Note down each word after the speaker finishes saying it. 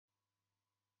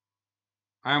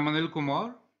I am Anil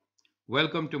Kumar.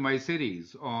 Welcome to my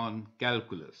series on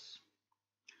calculus.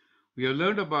 We have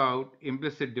learned about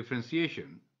implicit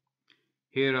differentiation.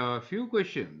 Here are a few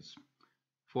questions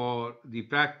for the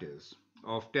practice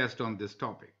of test on this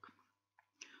topic.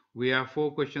 We have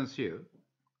four questions here.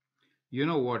 You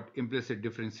know what implicit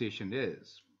differentiation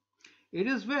is. It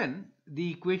is when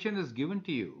the equation is given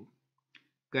to you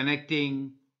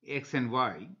connecting x and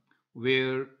y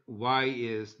where y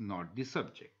is not the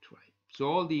subject, right? So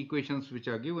all the equations which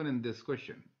are given in this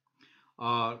question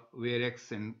are where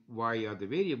x and y are the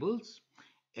variables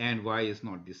and y is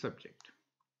not the subject.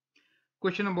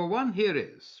 Question number one here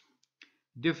is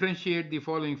differentiate the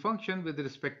following function with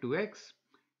respect to x,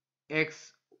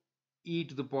 x e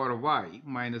to the power of y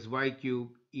minus y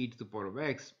cubed e to the power of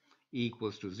x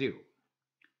equals to 0.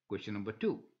 Question number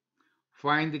two,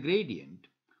 find the gradient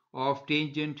of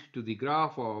tangent to the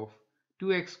graph of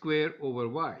 2x squared over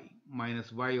y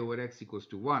minus y over x equals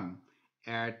to 1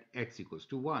 at x equals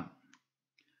to 1.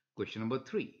 Question number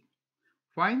 3.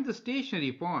 Find the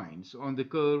stationary points on the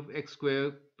curve x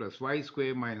squared plus y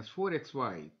squared minus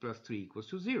 4xy plus 3 equals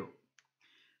to 0.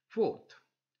 Fourth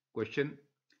question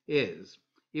is,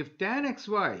 if tan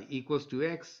xy equals to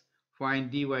x, find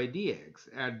dy dx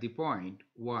at the point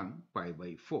 1 pi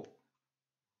by 4.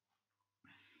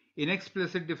 In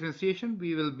explicit differentiation,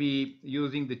 we will be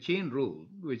using the chain rule,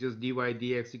 which is dy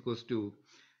dx equals to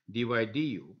dy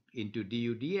du into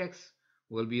du dx.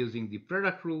 We'll be using the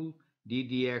product rule. D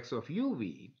dx of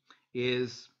uv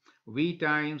is v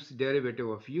times derivative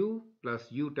of u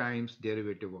plus u times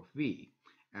derivative of v.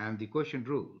 And the quotient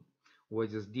rule,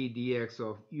 which is d dx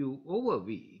of u over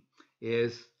v,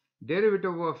 is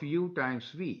derivative of u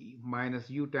times v minus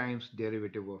u times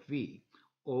derivative of v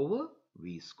over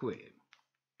v squared.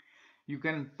 You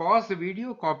can pause the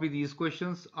video, copy these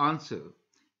questions, answer,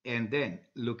 and then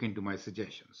look into my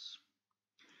suggestions.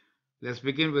 Let's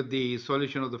begin with the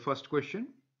solution of the first question,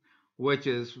 which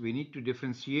is we need to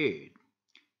differentiate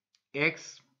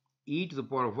x e to the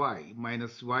power of y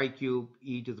minus y cubed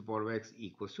e to the power of x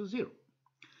equals to 0.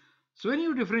 So when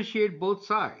you differentiate both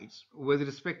sides with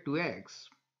respect to x,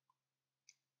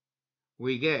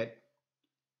 we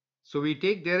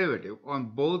take derivative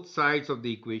on both sides of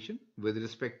the equation with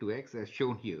respect to x as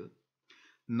shown here.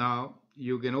 Now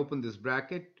you can open this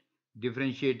bracket,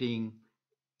 differentiating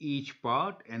each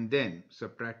part and then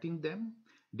subtracting them.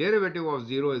 Derivative of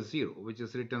 0 is 0, which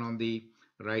is written on the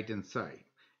right hand side.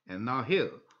 And now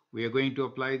here we are going to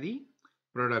apply the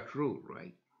product rule,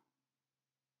 right?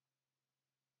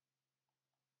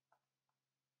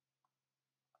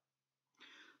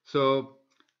 So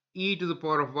e to the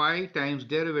power of y times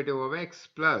derivative of x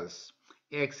plus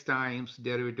x times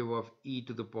derivative of e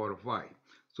to the power of y.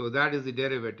 So that is the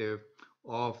derivative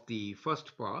of the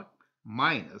first part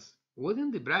minus,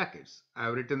 within the brackets, I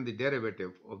have written the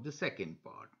derivative of the second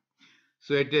part.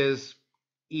 So it is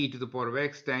e to the power of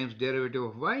x times derivative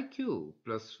of y cubed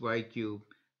plus y cubed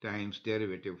times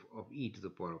derivative of e to the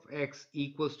power of x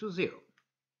equals to 0.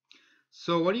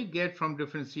 So what you get from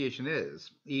differentiation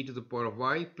is e to the power of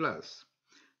y plus.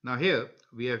 Now here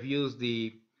we have used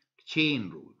the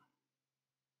chain rule.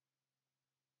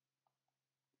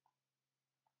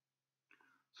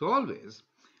 So always,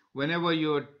 whenever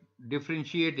you're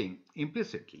differentiating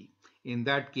implicitly, in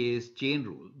that case, chain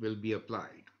rule will be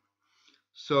applied.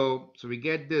 So we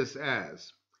get this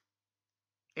as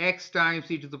x times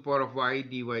e to the power of y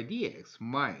dy dx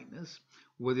minus,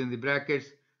 within the brackets,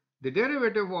 the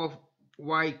derivative of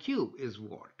y cubed is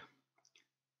what?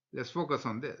 Let's focus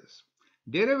on this.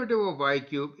 Derivative of y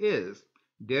cubed is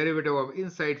derivative of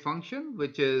inside function,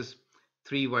 which is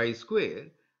 3y squared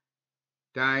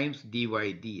times dy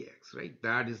dx, right?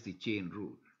 That is the chain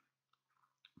rule.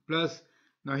 Plus,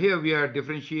 now here we are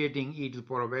differentiating e to the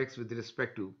power of x with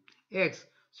respect to x,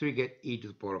 so we get e to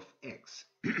the power of x.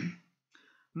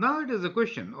 Now it is a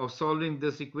question of solving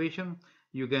this equation.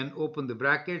 You can open the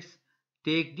brackets,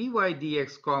 take dy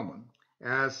dx common,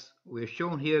 as we have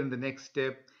shown here in the next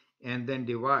step, and then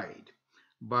divide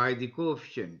by the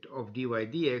coefficient of dy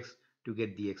dx to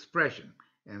get the expression.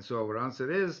 And so our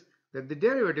answer is that the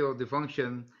derivative of the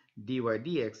function dy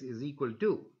dx is equal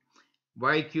to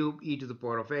y cubed e to the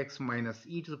power of x minus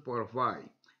e to the power of y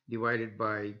divided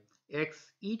by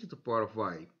x e to the power of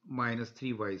y minus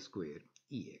 3y squared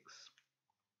ex.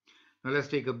 Now let's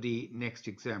take up the next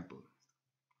example.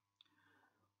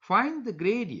 Find the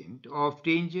gradient of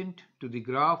tangent to the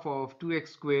graph of 2x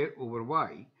squared over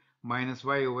y minus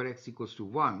y over x equals to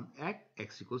 1 at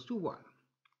x equals to 1.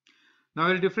 Now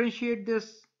we'll differentiate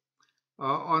this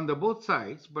on the both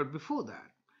sides, but before that,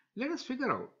 let us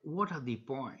figure out what are the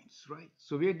points, right?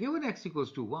 So we are given x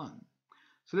equals to 1.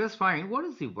 So let's find what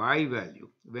is the y value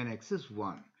when x is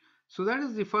 1. So that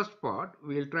is the first part.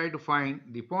 We'll try to find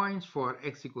the points for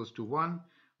x equals to 1.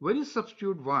 When you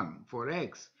substitute 1 for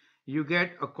x, you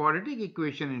get a quadratic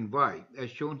equation in y as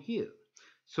shown here.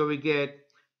 So we get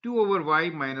 2 over y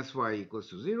minus y equals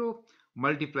to 0.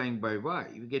 Multiplying by y,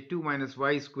 we get 2 minus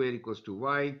y square equals to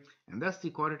y. And that's the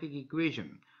quadratic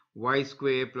equation. Y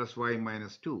square plus y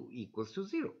minus 2 equals to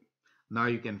 0. Now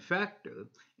you can factor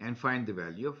and find the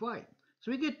value of y.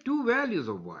 So we get two values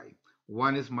of y.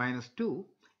 One is minus 2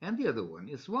 and the other one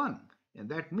is 1. And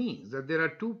that means that there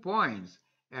are 2 points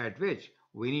at which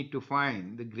we need to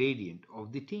find the gradient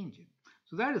of the tangent.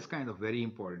 So that is kind of very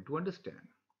important to understand.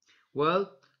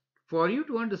 Well, for you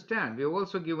to understand, we have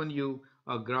also given you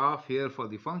a graph here for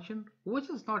the function, which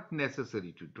is not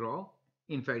necessary to draw.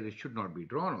 In fact, it should not be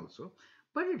drawn also,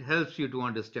 but it helps you to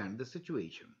understand the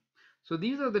situation. So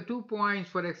these are the 2 points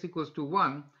for x equals to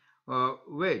 1,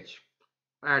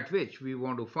 at which we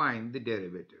want to find the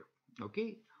derivative,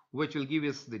 okay, which will give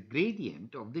us the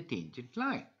gradient of the tangent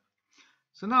line.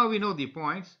 So now we know the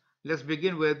points. Let's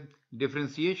begin with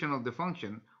differentiation of the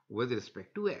function with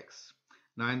respect to x.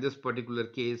 Now in this particular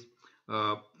case,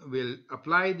 we'll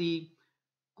apply the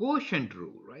quotient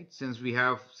rule, right? Since we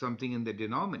have something in the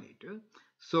denominator.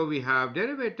 So we have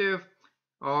derivative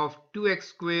of 2x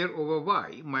squared over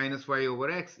y minus y over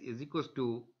x is equals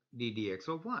to d dx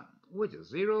of 1, which is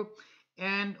 0.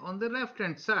 And on the left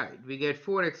hand side, we get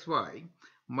 4xy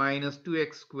minus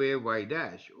 2x squared y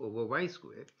dash over y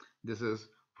squared. This is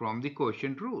from the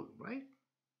quotient rule, right?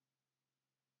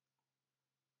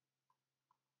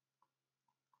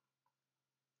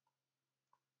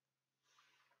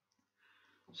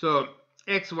 So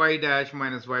xy dash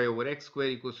minus y over x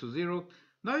squared equals to 0.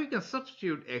 Now you can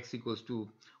substitute x equals to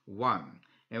 1.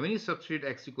 And when you substitute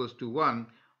x equals to 1,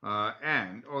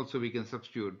 and also we can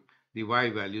substitute the y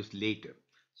values later.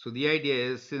 So the idea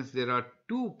is, since there are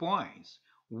 2 points,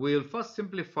 we'll first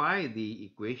simplify the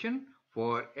equation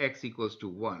for x equals to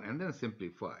 1 and then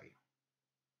simplify.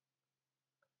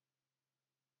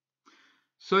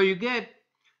 So you get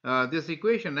this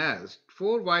equation as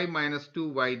 4y minus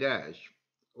 2y dash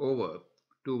over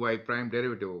 2y prime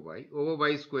derivative of y over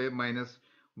y square minus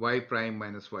y prime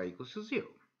minus y equals to 0.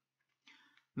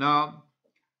 Now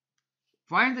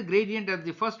find the gradient at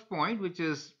the first point, which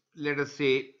is, let us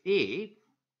say, a,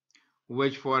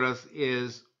 which for us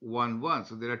is 1, 1.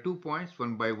 So there are 2 points.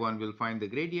 One by one we'll find the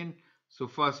gradient. So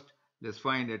first let's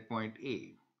find at point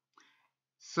A.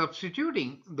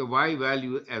 Substituting the y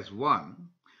value as 1,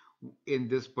 in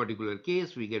this particular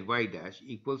case we get y dash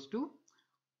equals to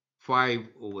 5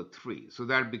 over 3. So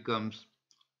that becomes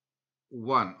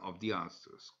one of the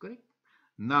answers, correct?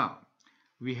 Now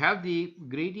we have the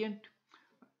gradient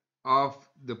of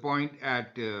the point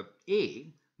at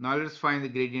A. Now let's find the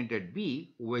gradient at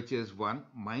B, which is 1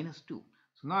 minus 2.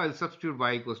 So now I'll substitute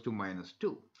y equals to minus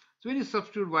 2. So when you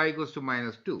substitute y equals to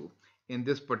minus 2 in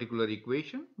this particular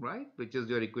equation, right, which is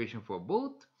your equation for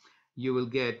both, you will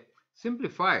get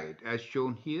simplified as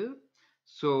shown here.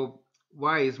 So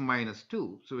y is minus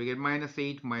 2. So we get minus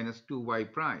 8 minus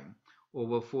 2y prime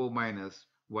over 4 minus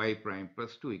y prime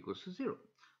plus 2 equals to 0.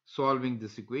 Solving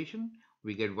this equation,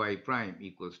 we get y prime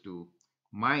equals to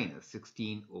minus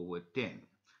 16 over 10.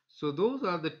 So those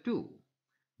are the 2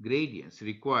 gradients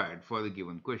required for the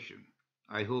given question.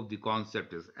 I hope the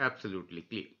concept is absolutely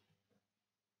clear.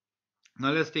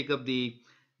 Now let's take up the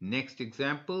next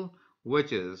example,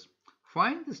 which is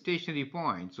find the stationary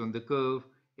points on the curve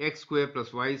x squared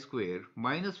plus y squared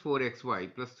minus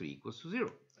 4xy plus 3 equals to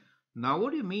 0. Now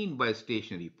what do you mean by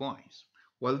stationary points?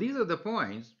 Well, these are the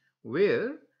points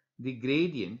where the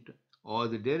gradient or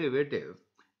the derivative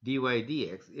dy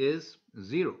dx is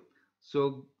 0.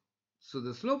 So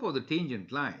the slope of the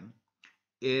tangent line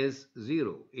is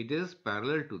 0. It is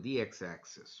parallel to the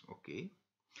x-axis, okay?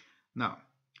 Now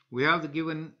we have the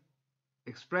given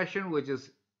expression, which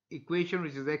is equation,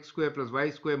 which is x squared plus y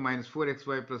squared minus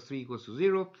 4xy plus 3 equals to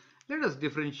 0. Let us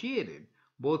differentiate it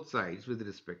both sides with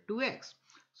respect to x.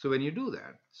 So when you do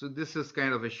that, so this is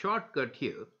kind of a shortcut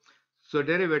here. So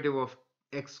derivative of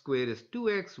x squared is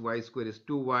 2x, y squared is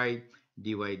 2y,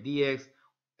 dy dx.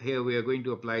 Here we are going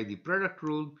to apply the product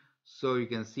rule. So you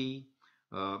can see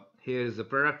here is the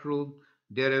product rule.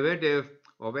 Derivative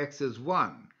of x is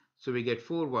 1. So we get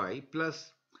 4y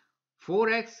plus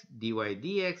 4x dy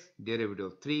dx. Derivative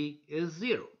of 3 is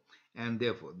 0. And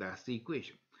therefore that's the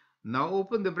equation. Now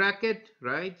open the bracket,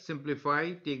 right?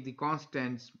 Simplify, take the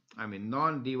constants,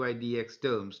 non-dy dx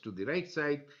terms to the right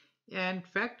side and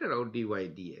factor out dy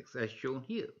dx as shown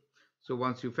here. So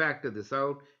once you factor this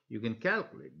out, you can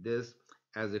calculate this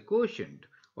as a quotient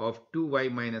of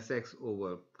 2y minus x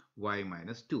over y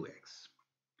minus 2x.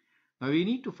 Now we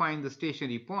need to find the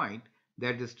stationary point,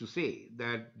 that is to say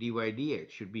that dy dx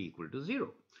should be equal to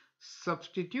 0.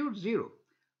 Substitute 0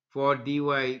 for dy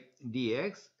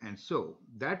dx, and so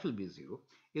that will be 0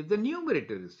 if the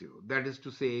numerator is 0, that is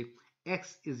to say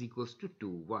x is equals to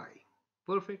 2y.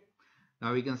 Perfect.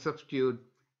 Now we can substitute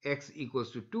x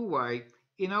equals to 2y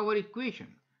in our equation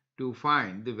to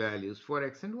find the values for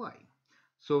x and y.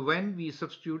 So when we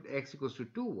substitute x equals to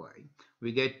 2y,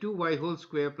 we get 2y whole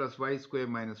square plus y square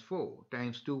minus 4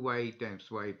 times 2y times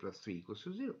y plus 3 equals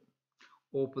to 0.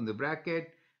 Open the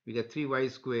bracket, we get 3y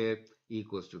square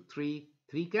equals to 3.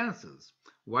 3 cancels.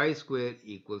 Y square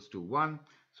equals to 1.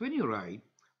 So when you write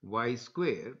y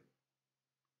square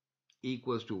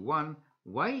equals to 1,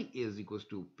 y is equals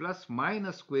to plus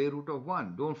minus square root of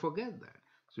 1. Don't forget that.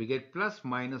 So we get plus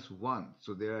minus 1.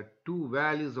 So there are two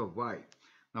values of y.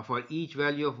 Now for each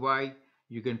value of y,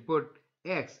 you can put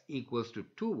x equals to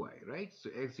 2y, right? So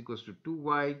x equals to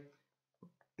 2y.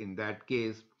 In that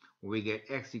case, we get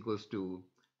x equals to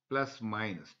plus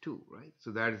minus 2, right?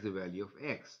 So that is the value of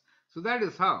x. So that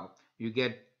is how you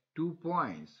get 2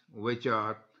 points, which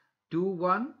are 2,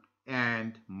 1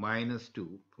 and minus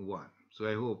 2, 1. So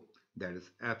I hope that is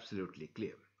absolutely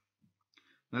clear.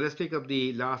 Now let's take up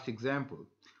the last example,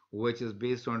 which is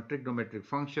based on trigonometric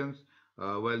functions.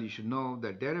 Well, you should know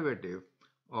that derivative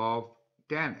of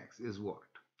tan x is what?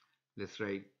 Let's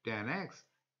write tan x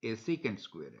is secant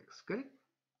square x, correct?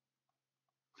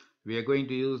 We are going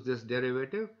to use this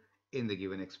derivative in the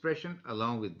given expression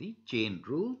along with the chain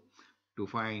rule to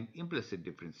find implicit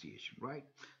differentiation, right?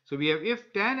 So we have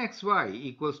if tan xy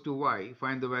equals to y,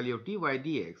 find the value of dy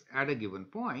dx at a given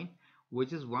point,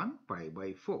 which is 1 pi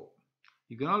by 4.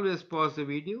 You can always pause the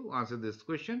video, answer this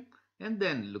question, and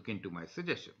then look into my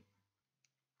suggestion.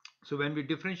 So when we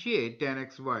differentiate tan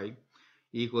xy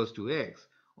equals to x,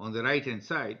 on the right hand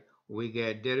side, we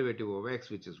get derivative of x,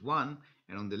 which is 1,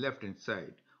 and on the left hand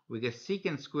side, we get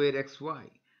secant square xy.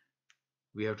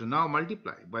 We have to now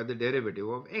multiply by the derivative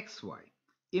of xy.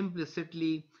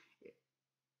 Implicitly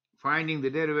finding the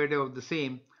derivative of the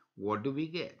same, what do we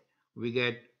get? We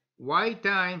get y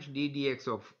times d dx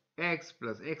of x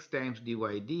plus x times dy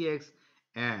dx,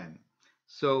 and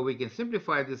so we can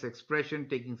simplify this expression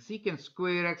taking secant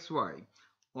square xy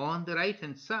on the right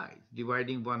hand side,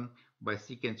 dividing 1 by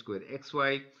secant square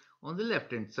xy. On the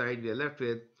left hand side, we are left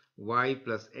with y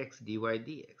plus x dy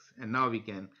dx, and now we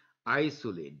can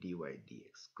isolate dy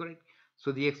dx, correct?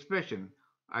 So the expression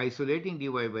isolating dy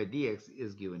by dx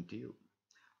is given to you.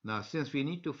 Now since we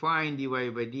need to find dy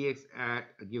by dx at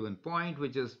a given point,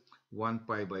 which is 1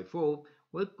 pi by 4,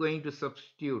 we're going to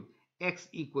substitute x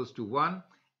equals to 1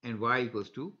 and y equals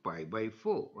to pi by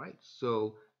 4, right?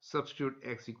 So substitute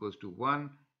x equals to 1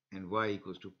 and y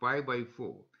equals to pi by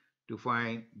 4 to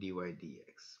find dy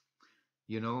dx.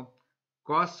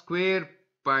 Cos square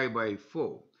pi by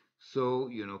 4. So,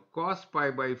 cos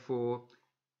pi by 4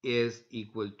 is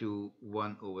equal to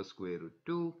 1 over square root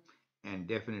 2, and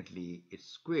definitely its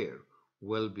square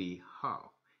will be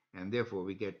half. And therefore,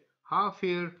 we get half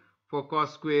here for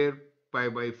cos square pi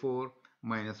by 4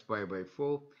 minus pi by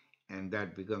 4, and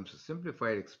that becomes a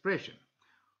simplified expression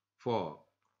for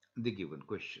the given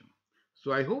question.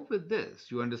 So I hope with this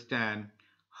you understand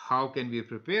how can we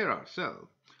prepare ourselves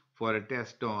for a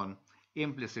test on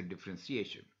implicit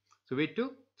differentiation. So we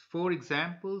took 4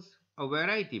 examples, a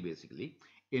variety basically,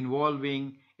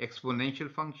 involving exponential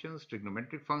functions,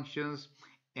 trigonometric functions,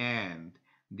 and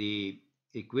the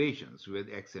equations with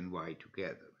x and y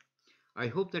together. I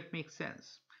hope that makes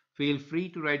sense. Feel free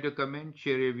to write a comment,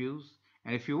 share your views,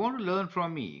 and if you want to learn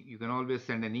from me, you can always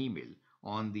send an email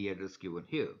on the address given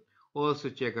here. Also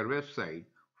check our website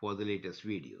for the latest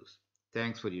videos.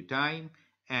 Thanks for your time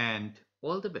and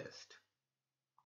all the best.